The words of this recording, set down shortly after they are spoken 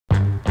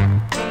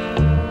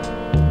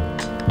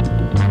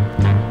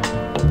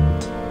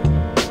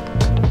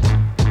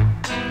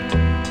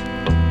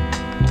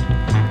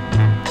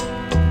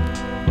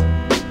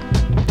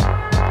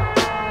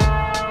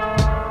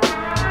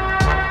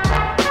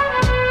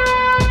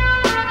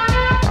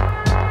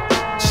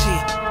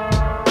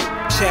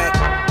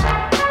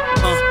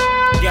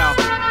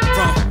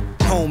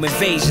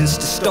invasions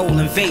to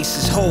stolen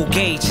vases, whole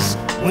gauges,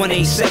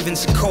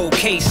 187s and cold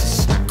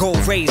cases, gold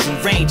raising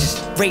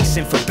ranges,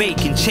 racing for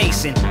bacon,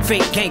 chasing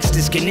fake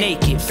gangsters get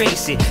naked,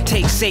 face it,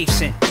 take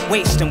safes and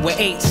wasting with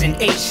 8s and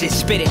 8 shit,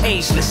 spit it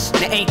ageless.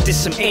 Now ain't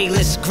this some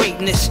A-list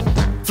greatness?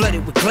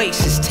 Flooded with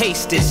glaciers,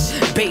 taste this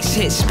bass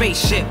hit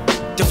spaceship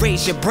to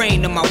raise your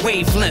brain to my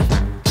wavelength.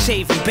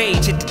 Shaving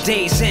beige at the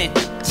day's end,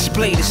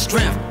 display the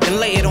strength and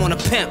lay it on a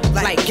pimp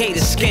like gator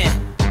skin.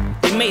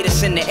 They made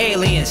us into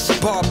aliens,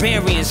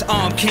 barbarians,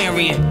 arm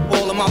carrying.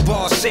 All of my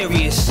bars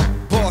serious,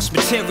 boss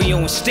material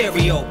and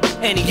stereo.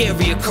 Any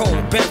area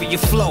code, bury your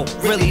flow.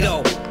 Really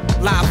though,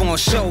 live on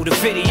show, the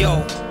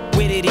video.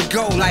 Where did he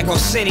go like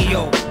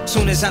Arsenio?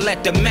 Soon as I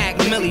let the Mac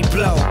Millie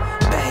blow.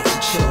 Bags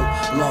of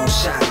chill, long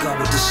shotgun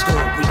with the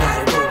scope. We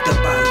got it roped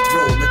up by the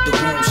throat, let the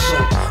wound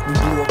soak. We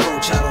blew a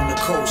roach out on the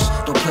coast,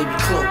 don't play me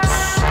close.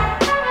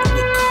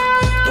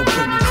 Don't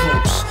play me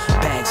close.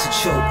 Bags of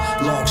choke,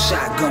 long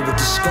shotgun with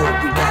the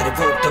scope. We got it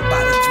roped up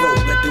by the throat,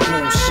 let the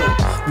wound soak.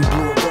 We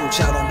blew a roach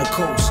out on the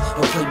coast,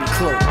 don't play me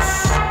close.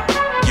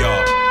 Yo,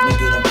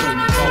 nigga, don't play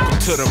me close. Welcome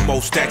to the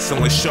most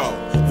excellent show.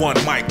 One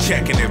mic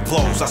check and it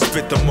blows. I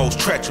spit the most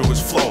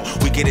treacherous flow.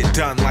 We get it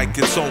done like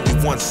it's only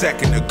 1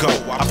 second to go.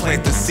 I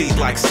plant the seed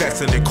like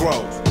sets and it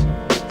grows.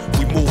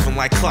 We moving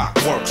like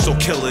clockwork, so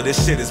killer,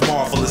 this shit is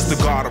marvelous. The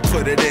God to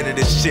put it into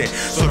this shit,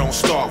 so don't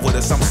start with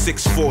us. I'm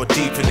 6'4"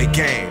 deep in the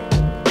game.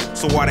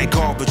 So why that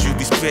garbage you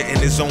be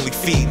spitting is only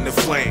feeding the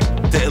flame.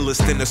 The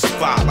illest in the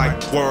spot like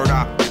word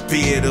I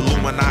be it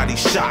Illuminati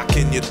shock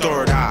in your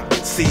third eye.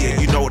 See it,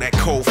 you know that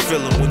cold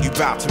feeling when you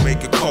bout to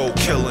make a cold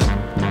killing.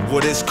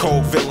 What is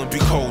cold villain be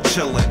cold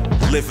chillin'?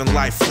 Living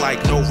life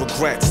like no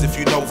regrets. If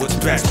you know what's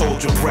best,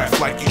 hold your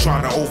breath like you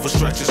trying to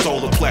overstretch your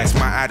solar plex.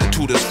 My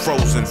attitude is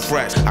frozen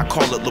fresh. I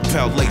call it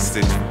lapel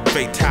lacing.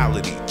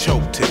 Fatality,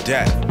 choke to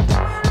death.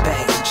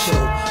 Bags of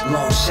choke,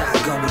 long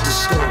shotgun with the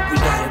scope. We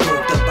got it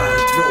roped up by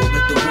the throat,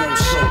 let the wound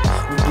soak.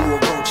 We blew a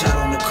roach out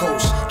on the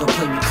coast, don't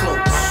play me close.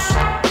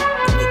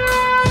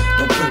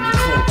 Don't play me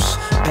close.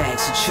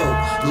 Bags of choke,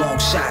 long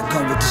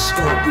shotgun with the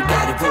scope. We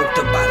got it roped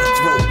up by the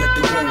throat, let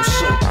the wound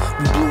soak.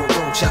 We blew a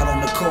roach out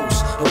on the coast,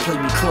 don't play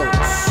me close.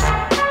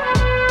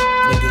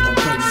 Nigga, don't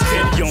play me close.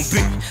 Steady on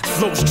beat,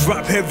 flows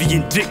drop heavy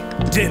and dick,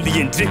 deadly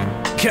and dick.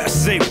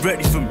 Cats ain't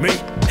ready for me,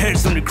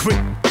 hands on the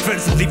creek.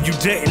 Friends will leave you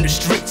dead in the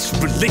streets.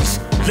 Release,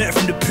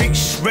 laughing the peak,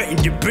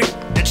 shredding your beat.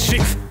 The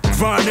chief,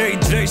 grind every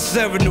day,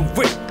 7 a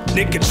week.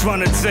 Nigga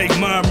tryna take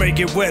mine, make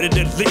it wetter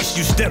than least.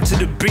 You step to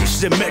the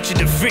beach and match your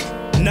defeat.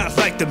 Not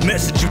like the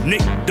message you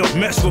need. Don't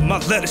mess with my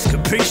letters,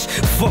 capiche?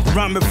 Fuck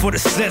rhyming for the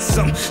sense.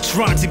 I'm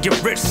trying to get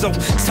rich, so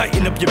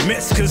tighten up your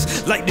mitts.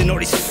 Cause lightning all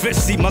these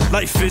fists. See, my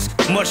life is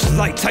much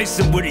like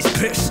Tyson with his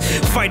piss.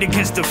 Fight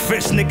against the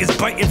fish, niggas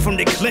biting from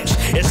their clinch.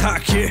 It's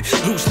hot here,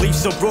 loose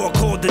leaves so raw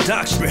called the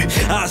doctrine.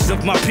 Eyes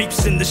of my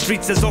peeps in the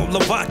streets is all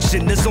I'm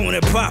watching. It's on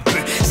and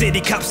popping. City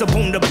cops up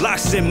on the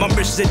blocks and my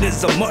mission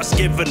is a must.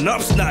 Giving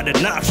up's not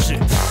an option.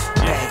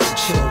 Bags of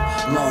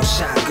choke, long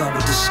shotgun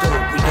with the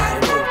scope. We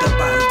got it roped up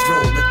by the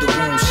throat, let the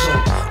wound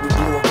soak. We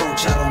blew a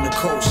roach out on the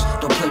coast,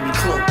 don't play me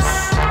close.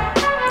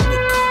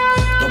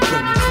 Don't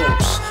play me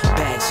close.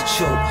 Bags of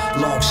choke,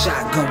 long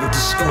shotgun with the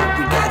scope.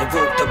 We got it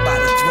roped up by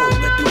the throat,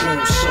 let the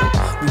wound soak.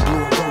 We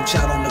blew a roach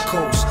out on the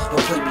coast,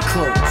 don't play me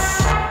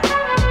close.